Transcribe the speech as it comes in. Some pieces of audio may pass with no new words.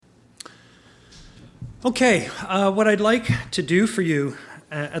Okay, what I'd like to do for you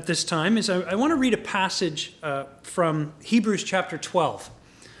at this time is I want to read a passage from Hebrews chapter 12.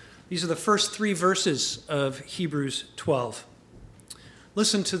 These are the first 3 verses of Hebrews 12.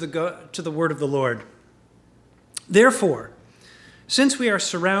 Listen to the word of the Lord. Therefore, since we are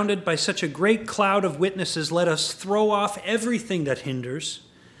surrounded by such a great cloud of witnesses, let us throw off everything that hinders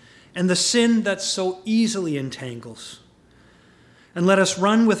and the sin that so easily entangles. And let us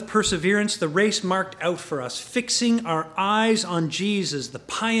run with perseverance the race marked out for us, fixing our eyes on Jesus, the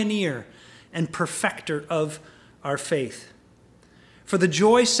pioneer and perfecter of our faith. For the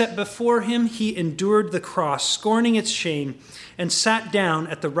joy set before him, he endured the cross, scorning its shame, and sat down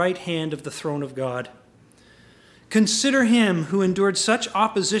at the right hand of the throne of God. Consider him who endured such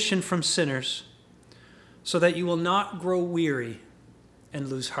opposition from sinners, so that you will not grow weary and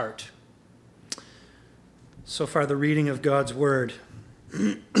lose heart. So far, the reading of God's word.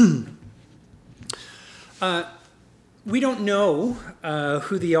 We don't know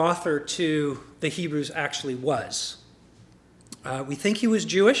who the author to the Hebrews actually was. We think he was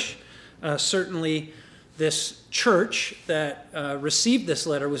Jewish. Certainly, this church that received this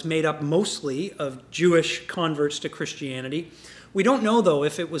letter was made up mostly of Jewish converts to Christianity. We don't know, though,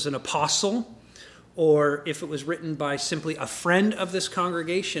 if it was an apostle or if it was written by simply a friend of this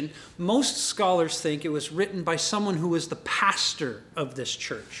congregation. Most scholars think it was written by someone who was the pastor of this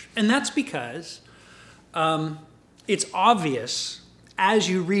church. And that's because it's obvious as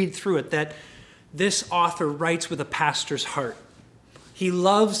you read through it that this author writes with a pastor's heart. He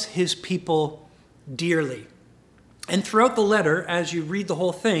loves his people dearly. And throughout the letter, as you read the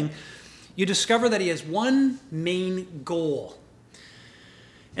whole thing, you discover that he has one main goal.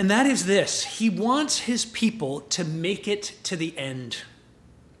 And that is this: he wants his people to make it to the end.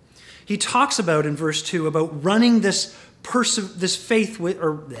 He talks about in verse 2 about running this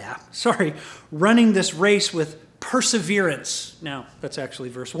running this race with perseverance. Now, that's actually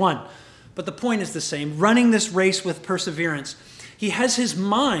verse 1. But the point is the same: running this race with perseverance. He has his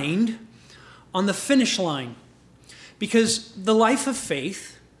mind on the finish line, because the life of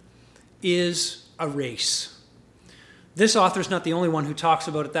faith is a race. This author is not the only one who talks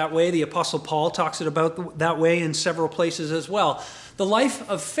about it that way. The Apostle Paul talks about that way in several places as well. The life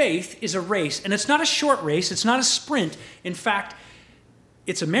of faith is a race, and it's not a short race. It's not a sprint. In fact,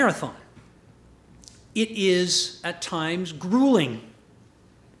 it's a marathon. It is at times grueling.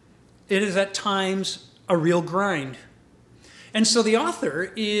 It is at times a real grind. And so the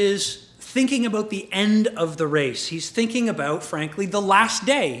author is thinking about the end of the race. He's thinking about, frankly, the last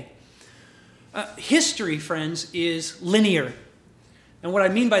day. History, friends, is linear. And what I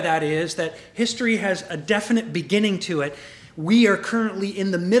mean by that is that history has a definite beginning to it. We are currently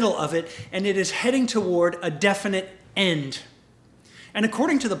in the middle of it, and it is heading toward a definite end. And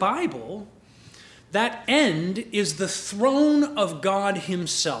according to the Bible, that end is the throne of God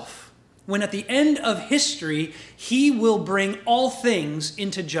himself, when at the end of history, he will bring all things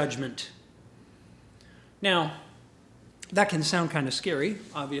into judgment. Now, that can sound kind of scary,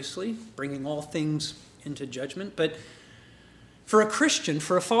 obviously, bringing all things into judgment. But for a Christian,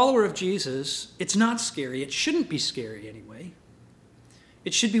 for a follower of Jesus, it's not scary. It shouldn't be scary anyway.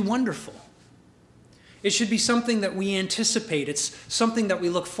 It should be wonderful. It should be something that we anticipate. It's something that we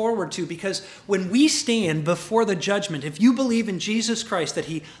look forward to, because when we stand before the judgment, if you believe in Jesus Christ, that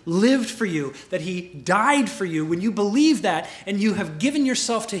he lived for you, that he died for you, when you believe that and you have given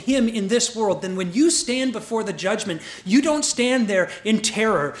yourself to him in this world, then when you stand before the judgment, you don't stand there in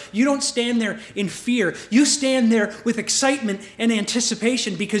terror. You don't stand there in fear. You stand there with excitement and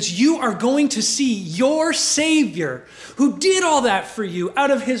anticipation, because you are going to see your Savior, who did all that for you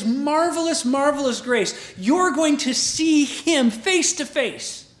out of his marvelous, marvelous grace. You're going to see him face to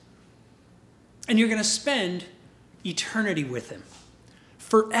face. And you're going to spend eternity with him.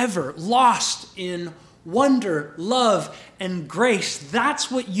 Forever, lost in wonder, love, and grace. That's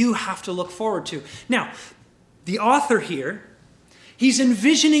what you have to look forward to. Now, the author here, he's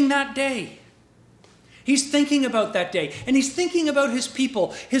envisioning that day. He's thinking about that day. And he's thinking about his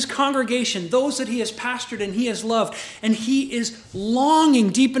people, his congregation, those that he has pastored and he has loved. And he is longing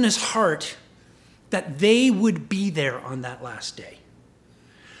deep in his heart that they would be there on that last day.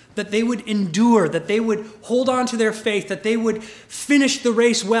 That they would endure, that they would hold on to their faith, that they would finish the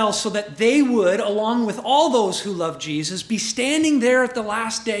race well, so that they would, along with all those who love Jesus, be standing there at the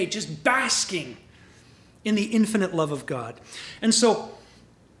last day, just basking in the infinite love of God. And so,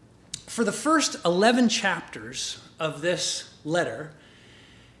 for the first 11 chapters of this letter,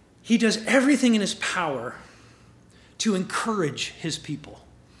 he does everything in his power to encourage his people.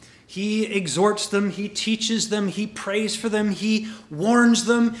 He exhorts them, he teaches them, he prays for them, he warns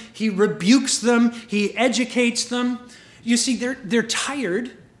them, he rebukes them, he educates them. You see, they're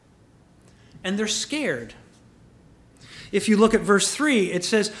tired and they're scared. If you look at verse 3, it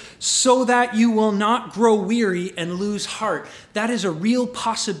says, so that you will not grow weary and lose heart. That is a real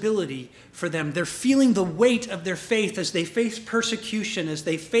possibility for them. They're feeling the weight of their faith as they face persecution, as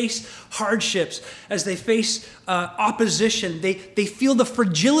they face hardships, as they face opposition. They feel the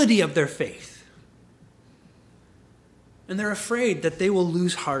fragility of their faith. And they're afraid that they will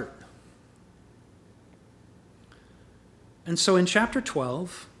lose heart. And so in chapter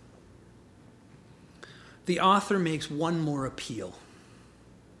 12, the author makes one more appeal.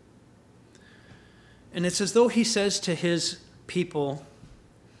 And it's as though he says to his people,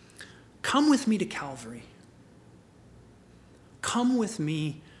 come with me to Calvary. Come with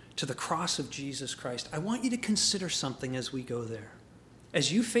me to the cross of Jesus Christ. I want you to consider something as we go there.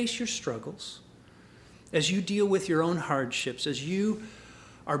 As you face your struggles, as you deal with your own hardships, as you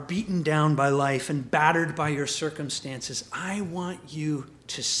are beaten down by life and battered by your circumstances, I want you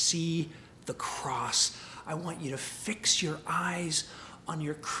to see the cross. I want you to fix your eyes on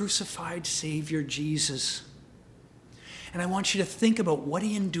your crucified Savior, Jesus. And I want you to think about what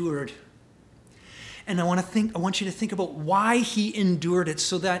he endured. And I want you to think about why he endured it,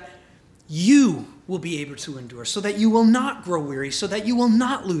 so that you will be able to endure, so that you will not grow weary, so that you will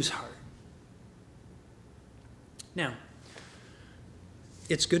not lose heart. Now,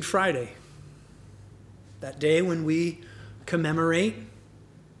 it's Good Friday, that day when we commemorate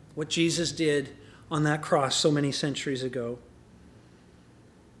what Jesus did on that cross so many centuries ago.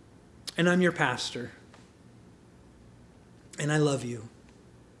 And I'm your pastor. And I love you.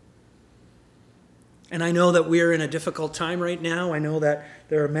 And I know that we're in a difficult time right now. I know that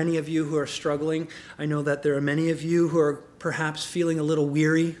there are many of you who are struggling. I know that there are many of you who are perhaps feeling a little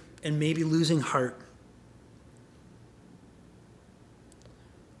weary and maybe losing heart.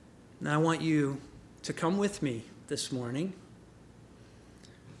 Now I want you to come with me this morning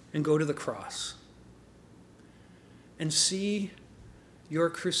and go to the cross and see your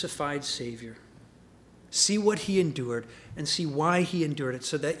crucified Savior. See what he endured and see why he endured it,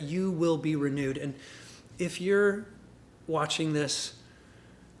 so that you will be renewed. And if you're watching this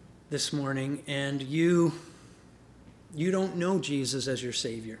morning and you don't know Jesus as your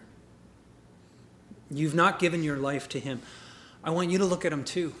Savior, you've not given your life to him, I want you to look at him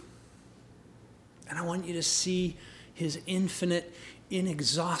too. And I want you to see his infinite,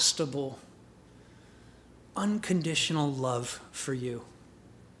 inexhaustible, unconditional love for you,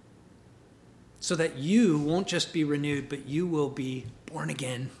 so that you won't just be renewed, but you will be born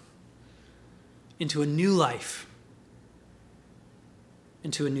again into a new life,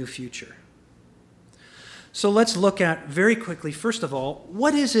 into a new future. So let's look at very quickly, first of all,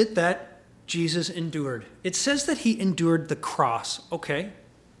 what is it that Jesus endured? It says that he endured the cross. Okay.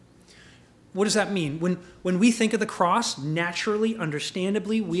 What does that mean? When we think of the cross, naturally,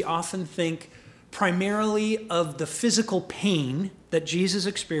 understandably, we often think primarily of the physical pain that Jesus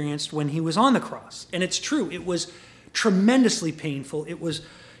experienced when he was on the cross. And it's true, it was tremendously painful. It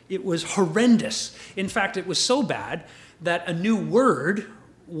was horrendous. In fact, it was so bad that a new word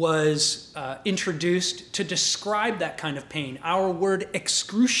was introduced to describe that kind of pain. Our word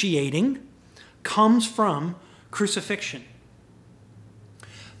excruciating comes from crucifixion.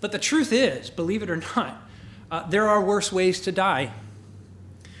 But the truth is, believe it or not, there are worse ways to die.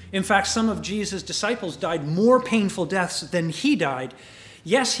 In fact, some of Jesus' disciples died more painful deaths than he died.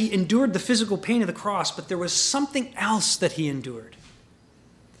 Yes, he endured the physical pain of the cross, but there was something else that he endured.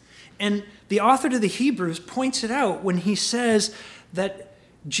 And the author to the Hebrews points it out when he says that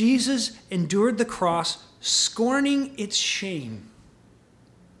Jesus endured the cross, scorning its shame.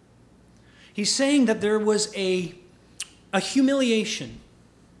 He's saying that there was a humiliation,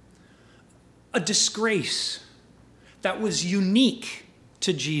 a disgrace that was unique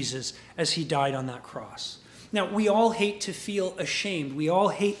to Jesus as he died on that cross. Now, we all hate to feel ashamed. We all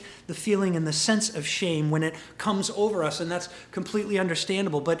hate the feeling and the sense of shame when it comes over us, and that's completely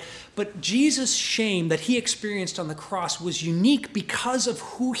understandable. But Jesus' shame that he experienced on the cross was unique because of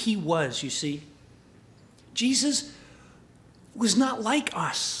who he was, you see. Jesus was not like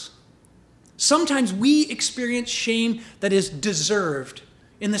us. Sometimes we experience shame that is deserved,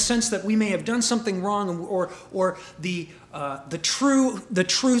 in the sense that we may have done something wrong, or the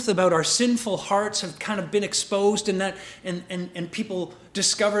truth about our sinful hearts have kind of been exposed, and people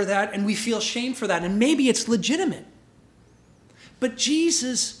discover that, and we feel shame for that, and maybe it's legitimate. But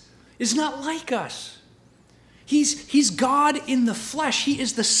Jesus is not like us. He's God in the flesh. He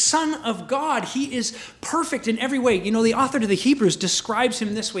is the Son of God. He is perfect in every way. You know, the author to the Hebrews describes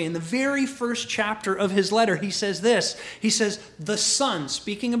him this way. In the very first chapter of his letter, he says this. He says, the Son,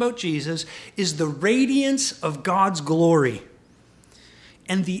 speaking about Jesus, is the radiance of God's glory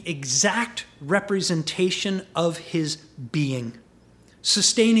and the exact representation of his being,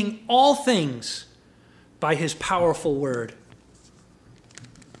 sustaining all things by his powerful word.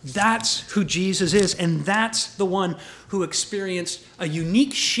 That's who Jesus is, and that's the one who experienced a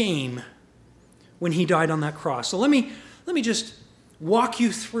unique shame when he died on that cross. So let me just walk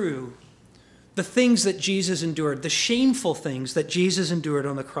you through the things that Jesus endured, the shameful things that Jesus endured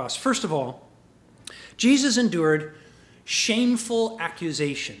on the cross. First of all, Jesus endured shameful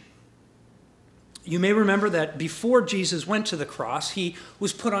accusation. You may remember that before Jesus went to the cross, he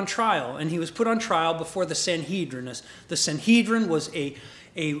was put on trial, and he was put on trial before the Sanhedrin. The Sanhedrin was a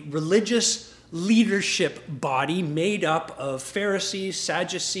religious leadership body made up of Pharisees,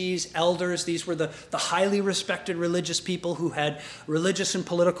 Sadducees, elders. These were the highly respected religious people who had religious and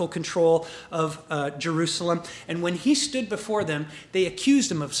political control of Jerusalem. And when he stood before them, they accused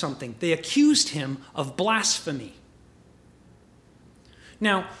him of something. They accused him of blasphemy.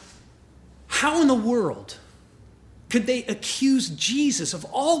 Now, how in the world could they accuse Jesus, of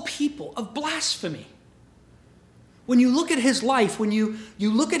all people, of blasphemy? When you look at his life, when you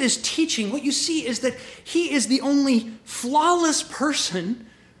look at his teaching, what you see is that he is the only flawless person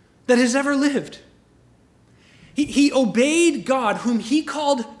that has ever lived. He obeyed God, whom he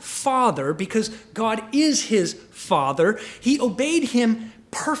called Father, because God is his Father. He obeyed him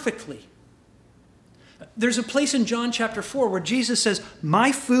perfectly. There's a place in John chapter 4 where Jesus says,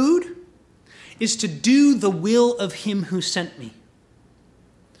 my food is to do the will of him who sent me.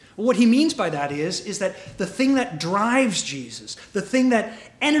 What he means by that is that the thing that drives Jesus, the thing that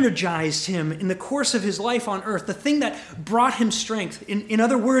energized him in the course of his life on earth, the thing that brought him strength, in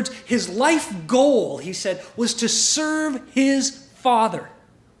other words, his life goal, he said, was to serve his Father.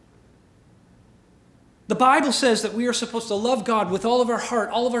 The Bible says that we are supposed to love God with all of our heart,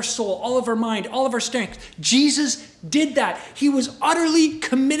 all of our soul, all of our mind, all of our strength. Jesus did that. He was utterly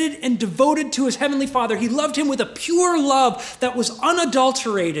committed and devoted to his heavenly Father. He loved him with a pure love that was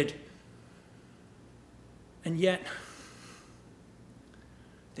unadulterated. And yet,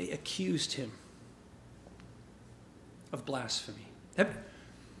 they accused him of blasphemy. Have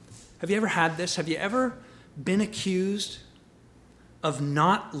you ever had this? Have you ever been accused of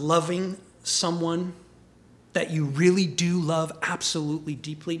not loving someone that you really do love absolutely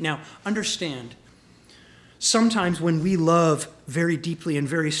deeply? Now, understand, sometimes when we love very deeply and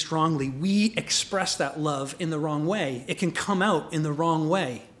very strongly, we express that love in the wrong way. It can come out in the wrong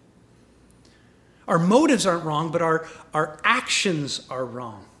way. Our motives aren't wrong, but our actions are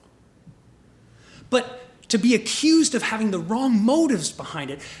wrong. But to be accused of having the wrong motives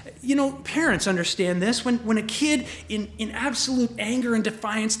behind it. You know, parents understand this. When a kid, in absolute anger and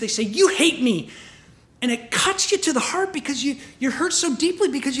defiance, they say, you hate me. And it cuts you to the heart because you're hurt so deeply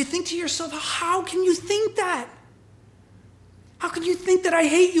because you think to yourself, how can you think that? How can you think that I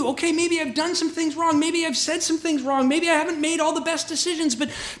hate you? Okay, maybe I've done some things wrong. Maybe I've said some things wrong. Maybe I haven't made all the best decisions. But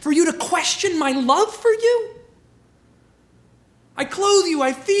for you to question my love for you? I clothe you,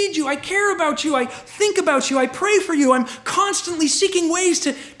 I feed you, I care about you, I think about you, I pray for you. I'm constantly seeking ways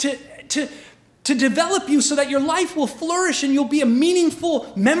to develop you so that your life will flourish and you'll be a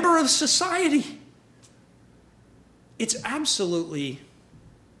meaningful member of society. It's absolutely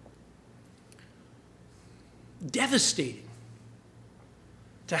devastating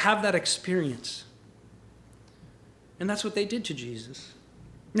to have that experience. And that's what they did to Jesus.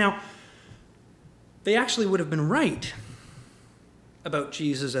 Now, they actually would have been right about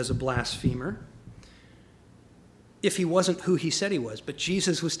Jesus as a blasphemer if he wasn't who he said he was. But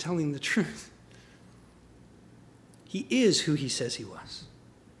Jesus was telling the truth. He is who he says he was.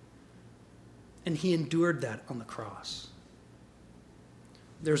 And he endured that on the cross.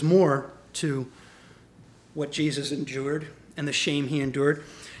 There's more to what Jesus endured and the shame he endured.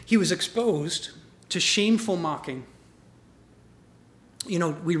 He was exposed to shameful mocking. You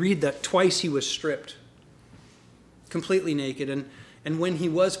know, we read that twice he was stripped, completely naked. And when he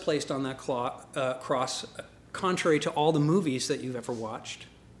was placed on that cross, contrary to all the movies that you've ever watched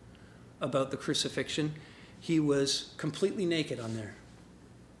about the crucifixion, he was completely naked on there.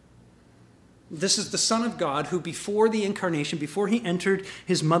 This is the Son of God who before the incarnation, before he entered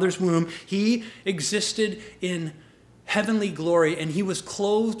his mother's womb, he existed in heavenly glory, and he was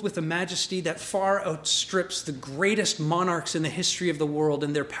clothed with a majesty that far outstrips the greatest monarchs in the history of the world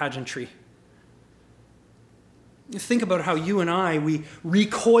in their pageantry. Think about how you and I, we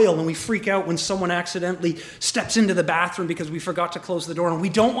recoil and we freak out when someone accidentally steps into the bathroom because we forgot to close the door, and we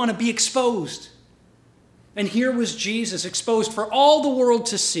don't want to be exposed. And here was Jesus exposed for all the world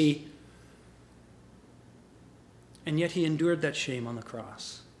to see. And yet he endured that shame on the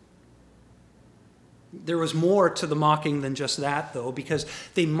cross. There was more to the mocking than just that, though, because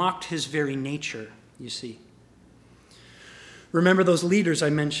they mocked his very nature, you see. Remember those leaders I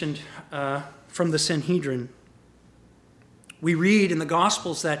mentioned from the Sanhedrin? We read in the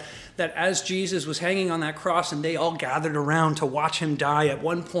Gospels that as Jesus was hanging on that cross and they all gathered around to watch him die, at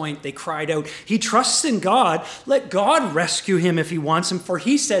one point they cried out, "He trusts in God. Let God rescue him if he wants him, for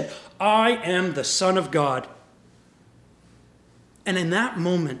he said, 'I am the Son of God.'" And in that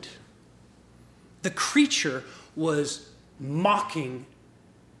moment, the creature was mocking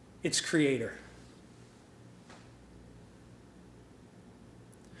its creator.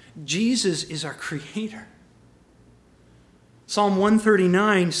 Jesus is our creator. Psalm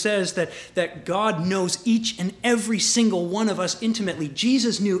 139 says that God knows each and every single one of us intimately.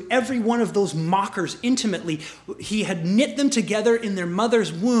 Jesus knew every one of those mockers intimately. He had knit them together in their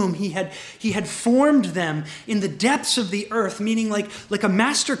mother's womb. He had formed them in the depths of the earth, meaning like a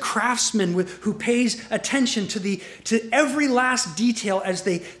master craftsman who pays attention to every last detail as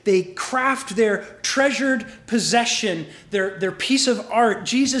they craft their treasured possession, their piece of art.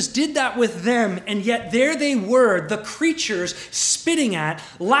 Jesus did that with them, and yet there they were, the creatures, spitting at,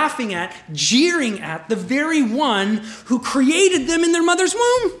 laughing at, jeering at the very one who created them in their mother's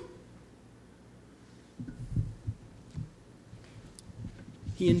womb.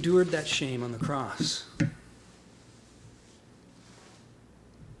 He endured that shame on the cross.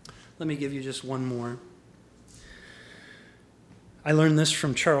 Let me give you just one more. I learned this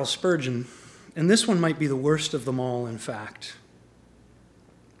from Charles Spurgeon, and this one might be the worst of them all, in fact.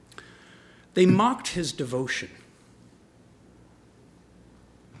 They mocked his devotion.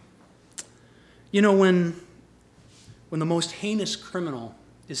 You know, when the most heinous criminal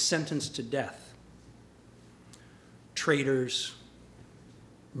is sentenced to death, traitors,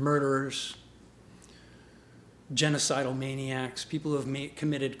 murderers, genocidal maniacs, people who have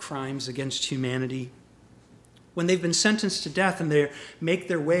committed crimes against humanity, when they've been sentenced to death and they make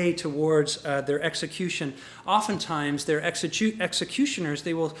their way towards their execution, oftentimes their executioners,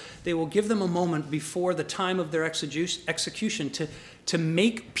 they will give them a moment before the time of their execution to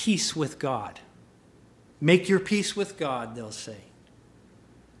make peace with God. Make your peace with God, they'll say.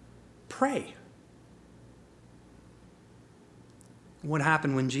 Pray. What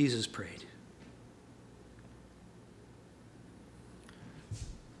happened when Jesus prayed?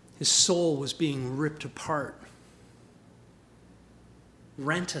 His soul was being ripped apart,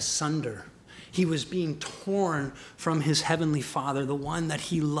 rent asunder. He was being torn from his heavenly Father, the one that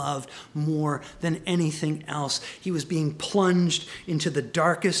he loved more than anything else. He was being plunged into the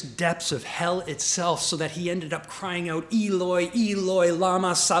darkest depths of hell itself, so that he ended up crying out, "Eloi, Eloi,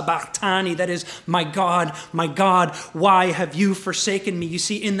 lama sabachthani," that is, my God, why have you forsaken me?" You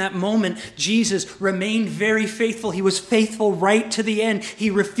see, in that moment, Jesus remained very faithful. He was faithful right to the end. He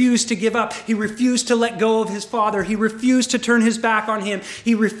refused to give up. He refused to let go of his Father. He refused to turn his back on him.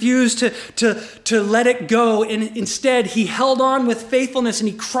 He refused to let it go. And instead, he held on with faithfulness and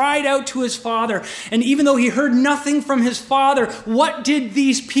he cried out to his Father. And even though he heard nothing from his Father, what did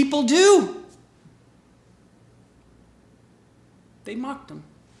these people do? They mocked him.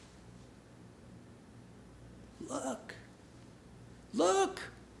 Look,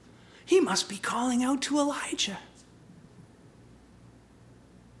 he must be calling out to Elijah.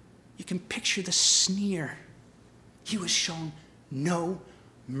 You can picture the sneer. He was shown no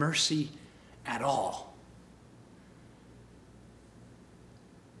mercy at all.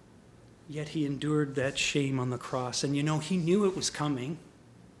 Yet he endured that shame on the cross. And you know, he knew it was coming.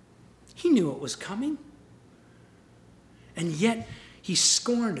 He knew it was coming. And yet he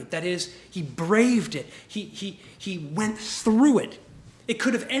scorned it. That is, he braved it. He went through it. It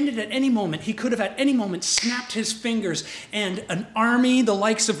could have ended at any moment. He could have at any moment snapped his fingers, and an army the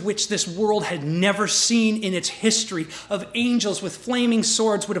likes of which this world had never seen in its history, of angels with flaming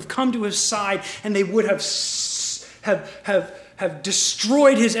swords, would have come to his side, and they would have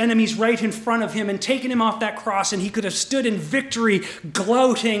destroyed his enemies right in front of him and taken him off that cross, and he could have stood in victory,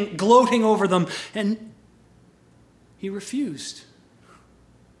 gloating over them. And he refused.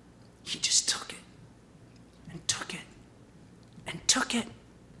 He just took it and took it and took it.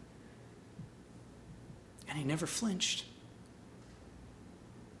 And he never flinched.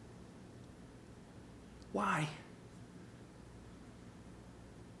 Why?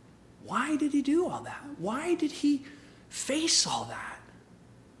 Why did he do all that? Why did he face all that?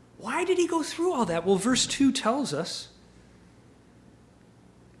 Why did he go through all that? Well, verse 2 tells us,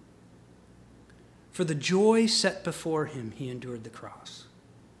 for the joy set before him, he endured the cross.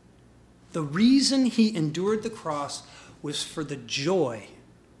 The reason he endured the cross was for the joy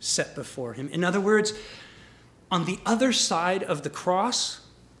set before him. In other words, on the other side of the cross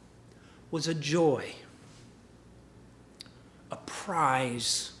was a joy, a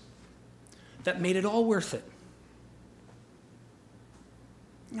prize that made it all worth it.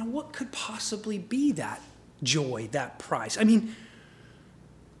 Now, what could possibly be that joy, that prize? I mean,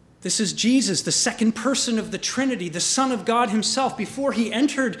 this is Jesus, the second person of the Trinity, the Son of God himself. Before he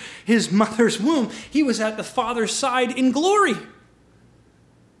entered his mother's womb, he was at the Father's side in glory.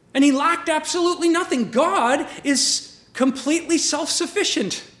 And he lacked absolutely nothing. God is completely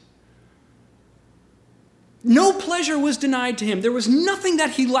self-sufficient. No pleasure was denied to him. There was nothing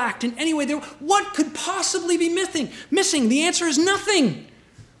that he lacked in any way. What could possibly be missing? The answer is nothing.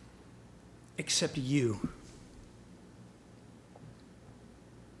 Except you.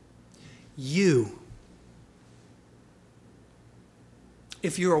 You.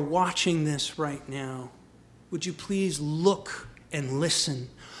 If you are watching this right now, would you please look and listen?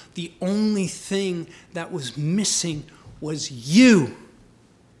 The only thing that was missing was you.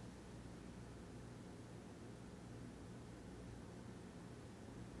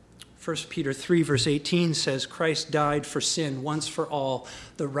 First Peter 3 verse 18 says, Christ died for sin once for all,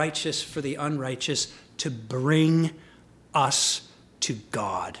 the righteous for the unrighteous, to bring us to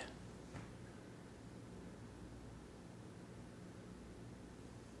God.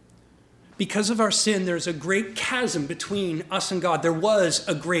 Because of our sin, there's a great chasm between us and God. There was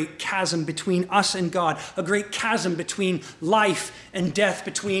a great chasm between us and God, a great chasm between life and death,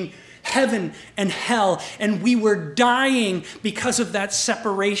 between heaven and hell, and we were dying because of that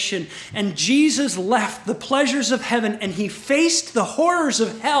separation. And Jesus left the pleasures of heaven and he faced the horrors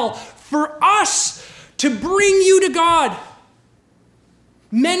of hell for us to bring you to God.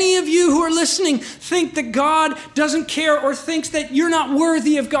 Many of you who are listening think that God doesn't care, or thinks that you're not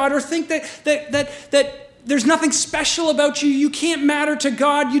worthy of God, or think that there's nothing special about you. You can't matter to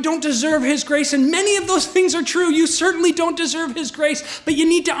God. You don't deserve his grace. And many of those things are true. You certainly don't deserve his grace. But you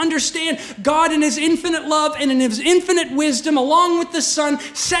need to understand God in his infinite love and in his infinite wisdom, along with the Son,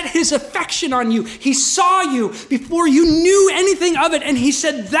 set his affection on you. He saw you before you knew anything of it. And he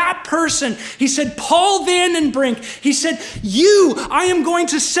said, that person, he said, Paul Van den Brink, he said, I am going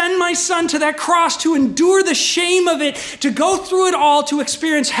to send my son to that cross to endure the shame of it, to go through it all, to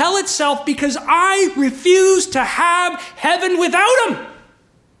experience hell itself, because I refuse to have heaven without him.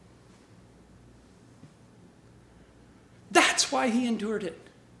 That's why he endured it.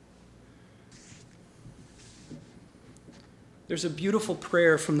 There's a beautiful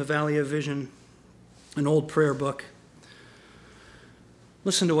prayer from the Valley of Vision, an old prayer book.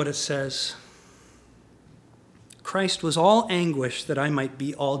 Listen to what it says. Christ was all anguish that I might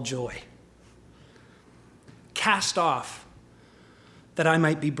be all joy. Cast off that I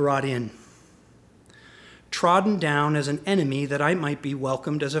might be brought in. Trodden down as an enemy that I might be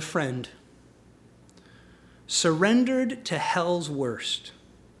welcomed as a friend. Surrendered to hell's worst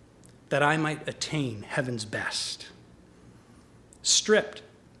that I might attain heaven's best. Stripped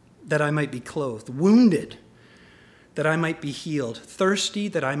that I might be clothed. Wounded that I might be healed. Thirsty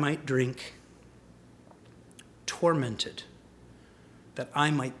that I might drink. Tormented that I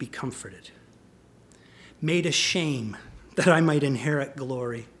might be comforted. Made a shame that I might inherit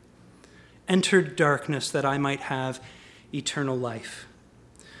glory. Entered darkness that I might have eternal life.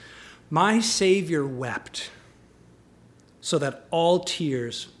 My Savior wept so that all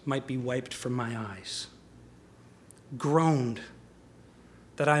tears might be wiped from my eyes. Groaned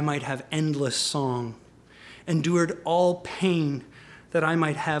that I might have endless song. Endured all pain that I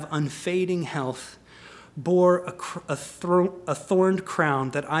might have unfading health. Bore a thorned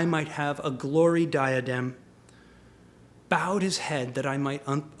crown that I might have a glory diadem. Bowed his head that I might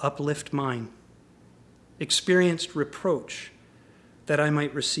uplift mine, experienced reproach that I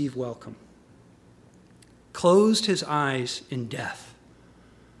might receive welcome, closed his eyes in death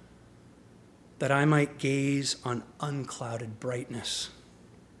that I might gaze on unclouded brightness,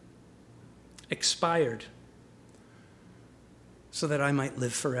 expired so that I might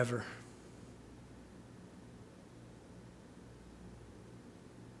live forever.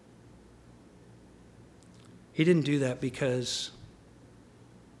 He didn't do that because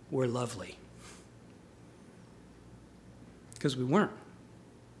we're lovely. Because we weren't.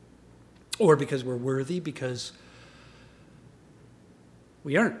 Or because we're worthy, because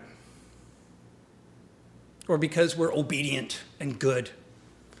we aren't. Or because we're obedient and good.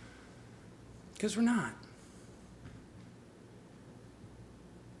 Because we're not.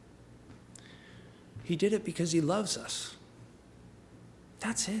 He did it because he loves us.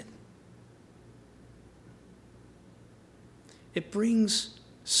 That's it. It brings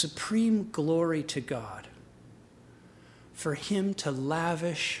supreme glory to God for him to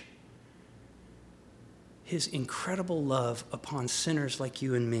lavish his incredible love upon sinners like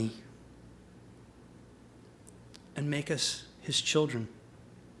you and me and make us his children.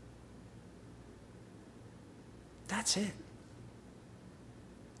 That's it.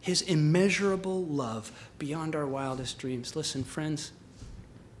 His immeasurable love beyond our wildest dreams. Listen, friends,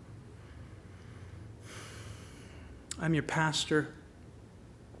 I'm your pastor.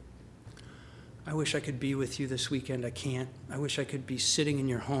 I wish I could be with you this weekend. I can't. I wish I could be sitting in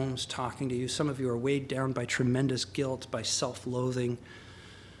your homes talking to you. Some of you are weighed down by tremendous guilt, by self-loathing.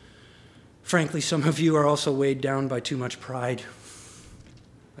 Frankly, some of you are also weighed down by too much pride.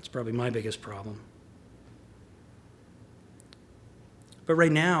 That's probably my biggest problem. But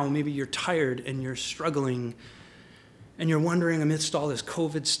right now, maybe you're tired and you're struggling and you're wondering amidst all this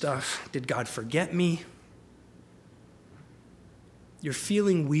COVID stuff, did God forget me? You're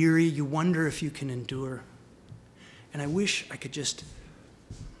feeling weary. You wonder if you can endure. And I wish I could just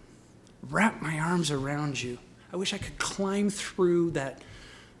wrap my arms around you. I wish I could climb through that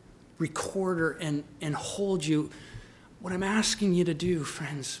recorder and hold you. What I'm asking you to do,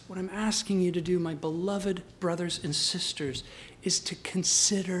 friends, what I'm asking you to do, my beloved brothers and sisters, is to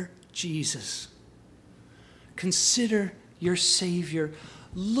consider Jesus. Consider your Savior.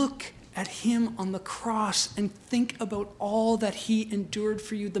 Look at him on the cross and think about all that he endured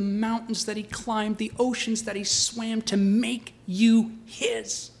for you, the mountains that he climbed, the oceans that he swam to make you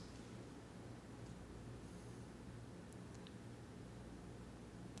his.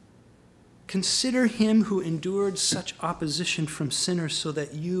 Consider him who endured such opposition from sinners so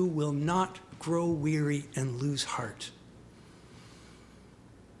that you will not grow weary and lose heart.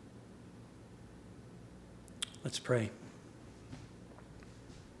 Let's pray.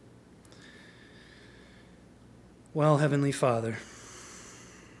 Well, Heavenly Father,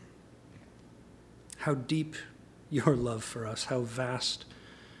 how deep your love for us, how vast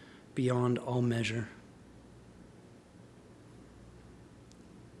beyond all measure.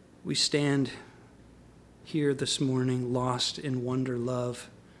 We stand here this morning lost in wonder, love,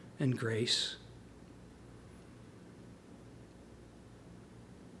 and grace.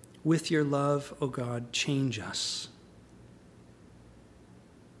 With your love, O God, change us.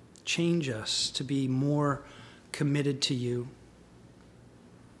 Change us to be more committed to you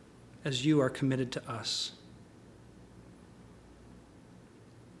as you are committed to us.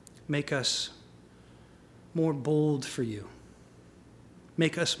 Make us more bold for you.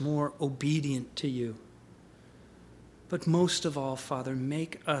 Make us more obedient to you. But most of all, Father,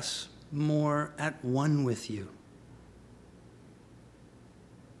 make us more at one with you.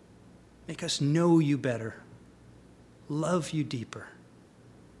 Make us know you better, love you deeper,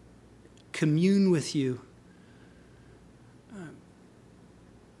 commune with you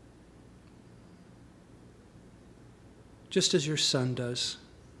just as your Son does.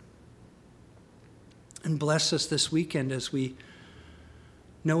 And bless us this weekend as we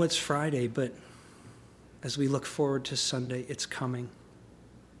know it's Friday, but as we look forward to Sunday, it's coming.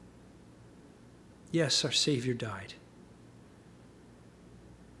 Yes, our Savior died,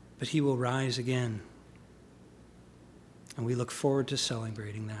 but he will rise again. And we look forward to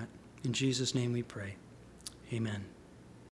celebrating that. In Jesus' name we pray. Amen.